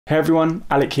Hey everyone,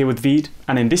 Alec here with Veed,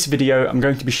 and in this video I'm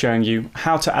going to be showing you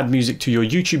how to add music to your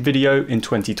YouTube video in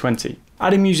 2020.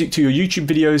 Adding music to your YouTube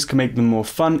videos can make them more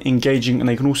fun, engaging, and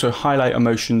they can also highlight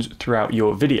emotions throughout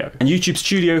your video. And YouTube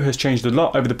Studio has changed a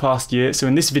lot over the past year, so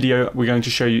in this video we're going to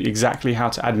show you exactly how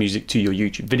to add music to your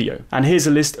YouTube video. And here's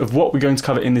a list of what we're going to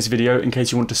cover in this video in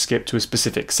case you want to skip to a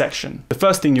specific section. The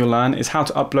first thing you'll learn is how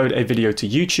to upload a video to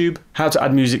YouTube, how to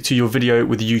add music to your video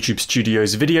with YouTube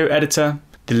Studio's video editor,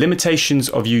 the limitations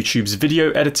of YouTube's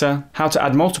video editor, how to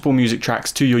add multiple music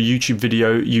tracks to your YouTube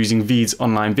video using Veed's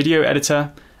online video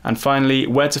editor, and finally,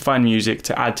 where to find music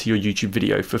to add to your YouTube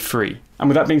video for free. And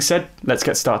with that being said, let's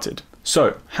get started.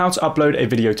 So, how to upload a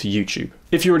video to YouTube.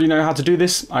 If you already know how to do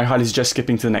this, I highly suggest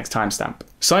skipping to the next timestamp.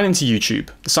 Sign into YouTube.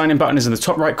 The sign in button is in the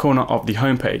top right corner of the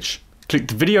homepage. Click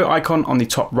the video icon on the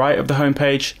top right of the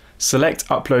homepage, select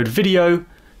upload video,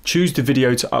 choose the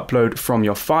video to upload from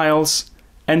your files,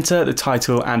 enter the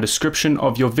title and description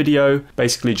of your video,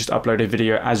 basically just upload a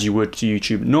video as you would to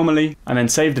YouTube normally, and then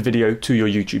save the video to your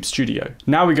YouTube Studio.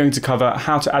 Now we're going to cover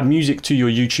how to add music to your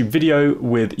YouTube video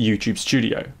with YouTube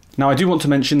Studio. Now I do want to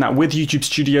mention that with YouTube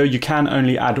Studio you can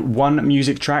only add one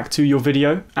music track to your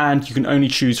video, and you can only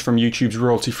choose from YouTube's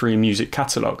royalty-free music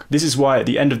catalog. This is why at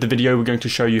the end of the video we're going to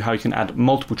show you how you can add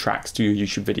multiple tracks to your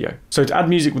YouTube video. So to add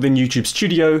music within YouTube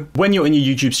Studio, when you're in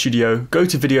your YouTube Studio, go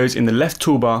to videos in the left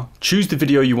toolbar, choose the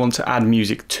video you want to add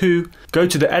music to, go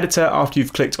to the editor after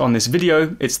you've clicked on this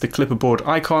video, it's the clipboard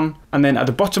icon, and then at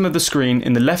the bottom of the screen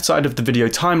in the left side of the video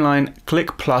timeline,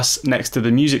 click plus next to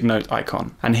the music note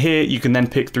icon. And here you can then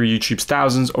pick through YouTube's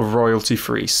thousands of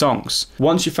royalty-free songs.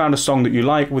 Once you've found a song that you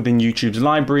like within YouTube's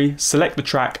library, select the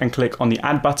track and click on the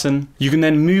add button. You can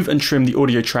then move and trim the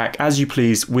audio track as you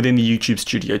please within the YouTube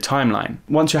Studio timeline.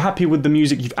 Once you're happy with the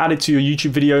music you've added to your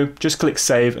YouTube video, just click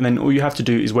save, and then all you have to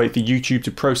do is wait for YouTube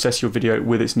to process your video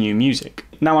with its new music.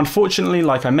 Now unfortunately,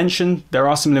 like I mentioned, there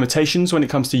are some limitations when it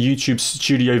comes to YouTube's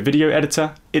Studio video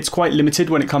editor. It's quite limited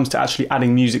when it comes to actually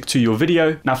adding music to your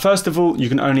video. Now first of all, you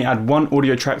can only add one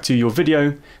audio track to your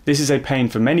video. This is a pain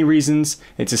for many reasons.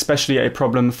 It's especially a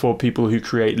problem for people who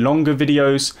create longer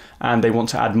videos and they want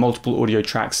to add multiple audio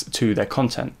tracks to their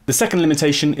content. The second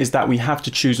limitation is that we have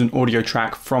to choose an audio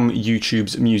track from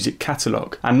YouTube's music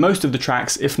catalog. And most of the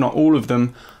tracks, if not all of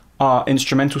them, are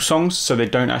instrumental songs, so they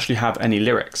don't actually have any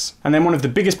lyrics. And then one of the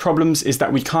biggest problems is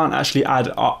that we can't actually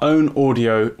add our own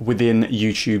audio within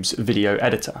YouTube's video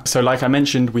editor. So like I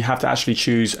mentioned, we have to actually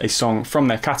choose a song from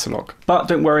their catalog. But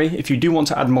don't worry, if you do want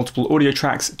to add multiple audio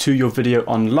tracks to your video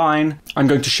online, I'm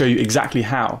going to show you exactly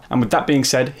how. And with that being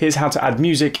said, here's how to add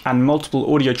music and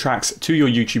multiple audio tracks to your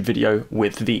YouTube video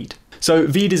with Veed. So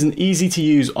Veed is an easy to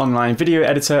use online video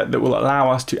editor that will allow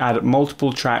us to add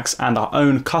multiple tracks and our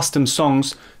own custom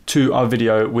songs to our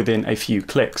video within a few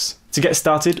clicks. To get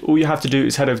started, all you have to do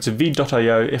is head over to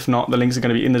veed.io. If not, the links are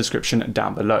going to be in the description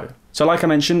down below. So like I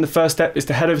mentioned, the first step is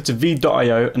to head over to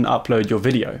veed.io and upload your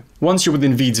video. Once you're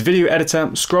within Veed's video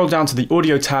editor, scroll down to the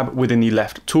audio tab within the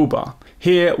left toolbar.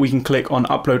 Here we can click on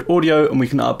upload audio and we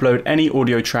can upload any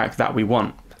audio track that we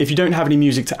want. If you don't have any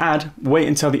music to add, wait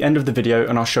until the end of the video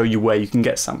and I'll show you where you can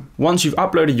get some. Once you've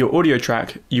uploaded your audio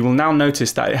track, you will now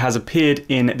notice that it has appeared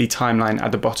in the timeline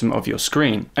at the bottom of your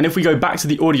screen. And if we go back to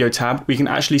the audio tab, we can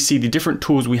actually see the different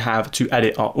tools we have to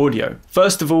edit our audio.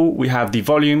 First of all, we have the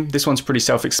volume. This one's pretty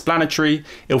self-explanatory.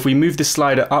 If we move the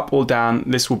slider up or down,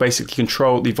 this will basically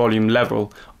control the volume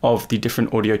level of the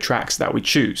different audio tracks that we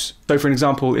choose. So for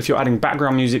example, if you're adding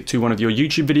background music to one of your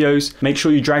YouTube videos, make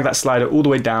sure you drag that slider all the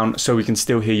way down so we can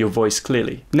still hear your voice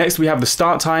clearly. Next we have the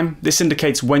start time. This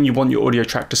indicates when you want your audio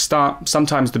track to start.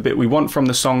 Sometimes the bit we want from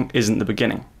the song isn't the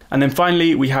beginning. And then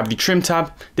finally, we have the trim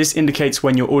tab. This indicates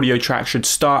when your audio track should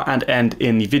start and end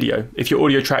in the video. If your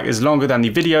audio track is longer than the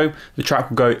video, the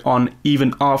track will go on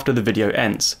even after the video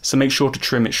ends. So make sure to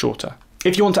trim it shorter.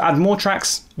 If you want to add more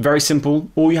tracks, very simple.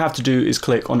 All you have to do is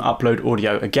click on upload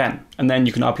audio again, and then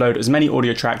you can upload as many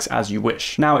audio tracks as you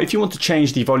wish. Now, if you want to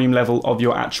change the volume level of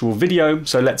your actual video,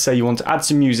 so let's say you want to add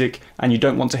some music and you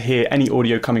don't want to hear any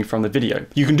audio coming from the video,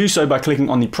 you can do so by clicking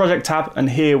on the project tab, and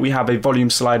here we have a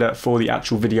volume slider for the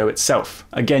actual video itself.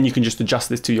 Again, you can just adjust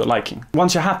this to your liking.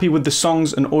 Once you're happy with the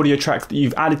songs and audio tracks that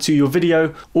you've added to your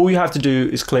video, all you have to do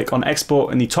is click on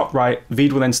export in the top right.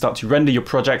 Veed will then start to render your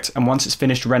project, and once it's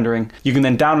finished rendering, you can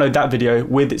then download that video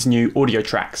with its new audio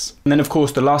tracks. And then of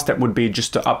course the last step would be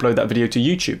just to upload that video to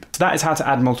YouTube. So that is how to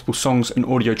add multiple songs and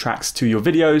audio tracks to your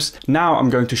videos. Now I'm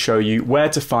going to show you where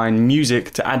to find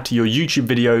music to add to your YouTube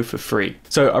video for free.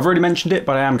 So I've already mentioned it,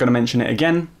 but I am going to mention it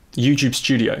again. YouTube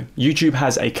Studio. YouTube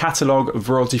has a catalog of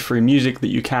royalty-free music that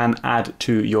you can add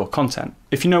to your content.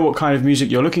 If you know what kind of music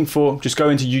you're looking for, just go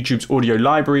into YouTube's audio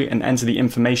library and enter the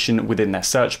information within their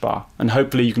search bar, and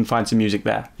hopefully you can find some music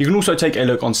there. You can also take a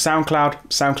look on SoundCloud.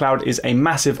 SoundCloud is a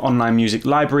massive online music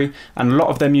library, and a lot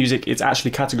of their music is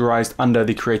actually categorized under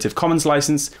the Creative Commons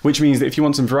license, which means that if you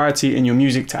want some variety in your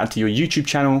music to add to your YouTube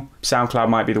channel, SoundCloud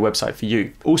might be the website for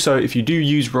you. Also, if you do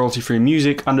use royalty-free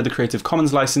music under the Creative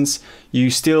Commons license, you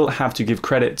still have to give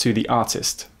credit to the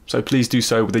artist. So please do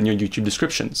so within your YouTube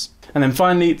descriptions. And then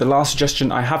finally, the last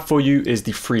suggestion I have for you is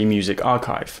the Free Music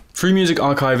Archive. Free Music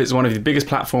Archive is one of the biggest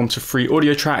platforms for free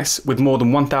audio tracks, with more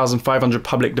than 1,500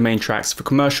 public domain tracks for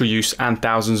commercial use and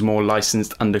thousands more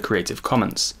licensed under Creative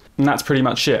Commons. And that's pretty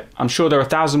much it. I'm sure there are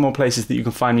 1,000 more places that you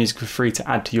can find music for free to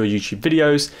add to your YouTube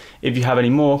videos. If you have any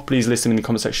more, please list them in the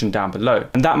comment section down below.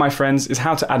 And that, my friends, is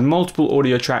how to add multiple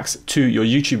audio tracks to your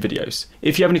YouTube videos.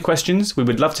 If you have any questions, we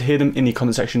would love to hear them in the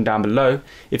comment section down below.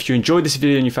 If you enjoyed this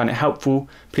video and you found it helpful,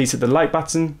 please hit the like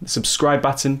button, the subscribe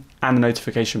button, and the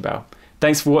notification bell.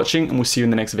 Thanks for watching, and we'll see you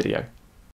in the next video.